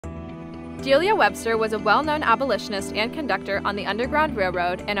Delia Webster was a well-known abolitionist and conductor on the Underground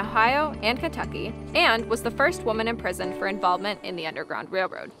Railroad in Ohio and Kentucky, and was the first woman imprisoned for involvement in the Underground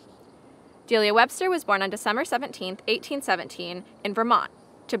Railroad. Delia Webster was born on December 17, 1817, in Vermont,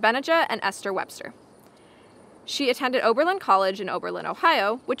 to Benijah and Esther Webster. She attended Oberlin College in Oberlin,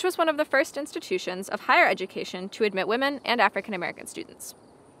 Ohio, which was one of the first institutions of higher education to admit women and African American students.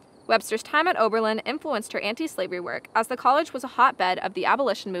 Webster's time at Oberlin influenced her anti-slavery work, as the college was a hotbed of the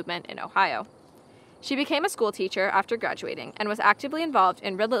abolition movement in Ohio. She became a school teacher after graduating and was actively involved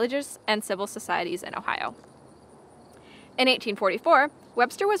in religious and civil societies in Ohio. In 1844,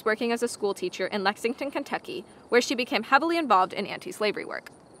 Webster was working as a school teacher in Lexington, Kentucky, where she became heavily involved in anti-slavery work.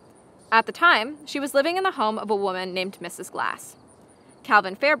 At the time, she was living in the home of a woman named Mrs. Glass.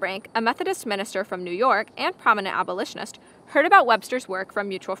 Calvin Fairbank, a Methodist minister from New York and prominent abolitionist, heard about Webster's work from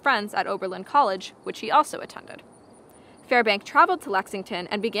mutual friends at Oberlin College, which he also attended. Fairbank traveled to Lexington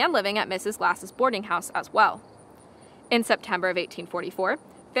and began living at Mrs. Glass's boarding house as well. In September of 1844,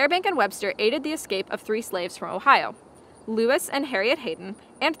 Fairbank and Webster aided the escape of 3 slaves from Ohio, Lewis and Harriet Hayden,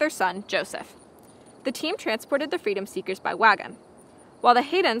 and their son, Joseph. The team transported the freedom seekers by wagon. While the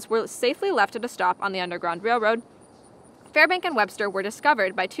Haydens were safely left at a stop on the Underground Railroad, Fairbank and Webster were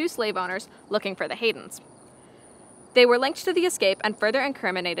discovered by 2 slave owners looking for the Haydens. They were linked to the escape and further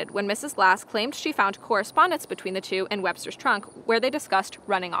incriminated when Mrs. Glass claimed she found correspondence between the 2 in Webster's trunk where they discussed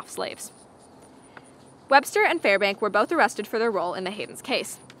running off slaves. Webster and Fairbank were both arrested for their role in the Haydens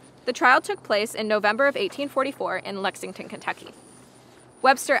case. The trial took place in November of 1844 in Lexington, Kentucky.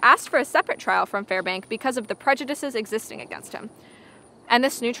 Webster asked for a separate trial from Fairbank because of the prejudices existing against him, and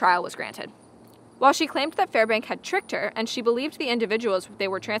this new trial was granted. While she claimed that Fairbank had tricked her and she believed the individuals they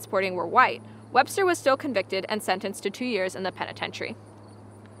were transporting were white, Webster was still convicted and sentenced to 2 years in the penitentiary.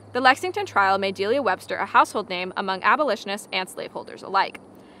 The Lexington trial made Delia Webster a household name among abolitionists and slaveholders alike,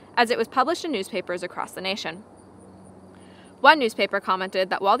 as it was published in newspapers across the nation. One newspaper commented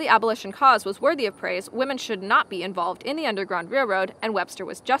that while the abolition cause was worthy of praise, women should not be involved in the Underground Railroad, and Webster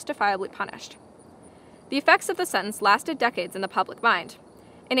was justifiably punished. The effects of the sentence lasted decades in the public mind.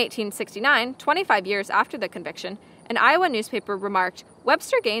 In 1869, 25 years after the conviction, an Iowa newspaper remarked,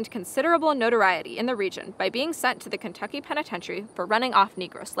 "Webster gained considerable notoriety in the region by being sent to the Kentucky penitentiary for running off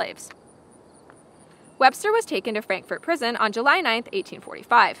Negro slaves." Webster was taken to Frankfort Prison on July 9,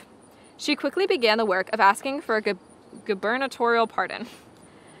 1845. She quickly began the work of asking for a gubernatorial pardon.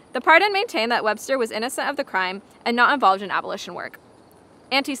 The pardon maintained that Webster was innocent of the crime and not involved in abolition work.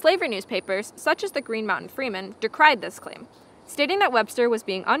 Anti-slavery newspapers, such as the Green Mountain Freeman, decried this claim, stating that Webster was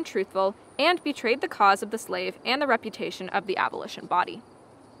being untruthful and betrayed the cause of the slave and the reputation of the abolition body.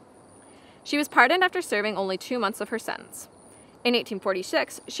 She was pardoned after serving only 2 months of her sentence. In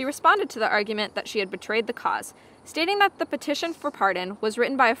 1846, she responded to the argument that she had betrayed the cause, stating that the petition for pardon was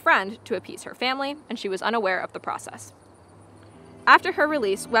written by a friend to appease her family, and she was unaware of the process. After her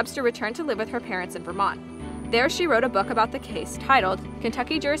release, Webster returned to live with her parents in Vermont. There she wrote a book about the case titled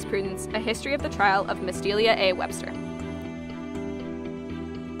Kentucky Jurisprudence, A History of the Trial of Miss Delia A. Webster.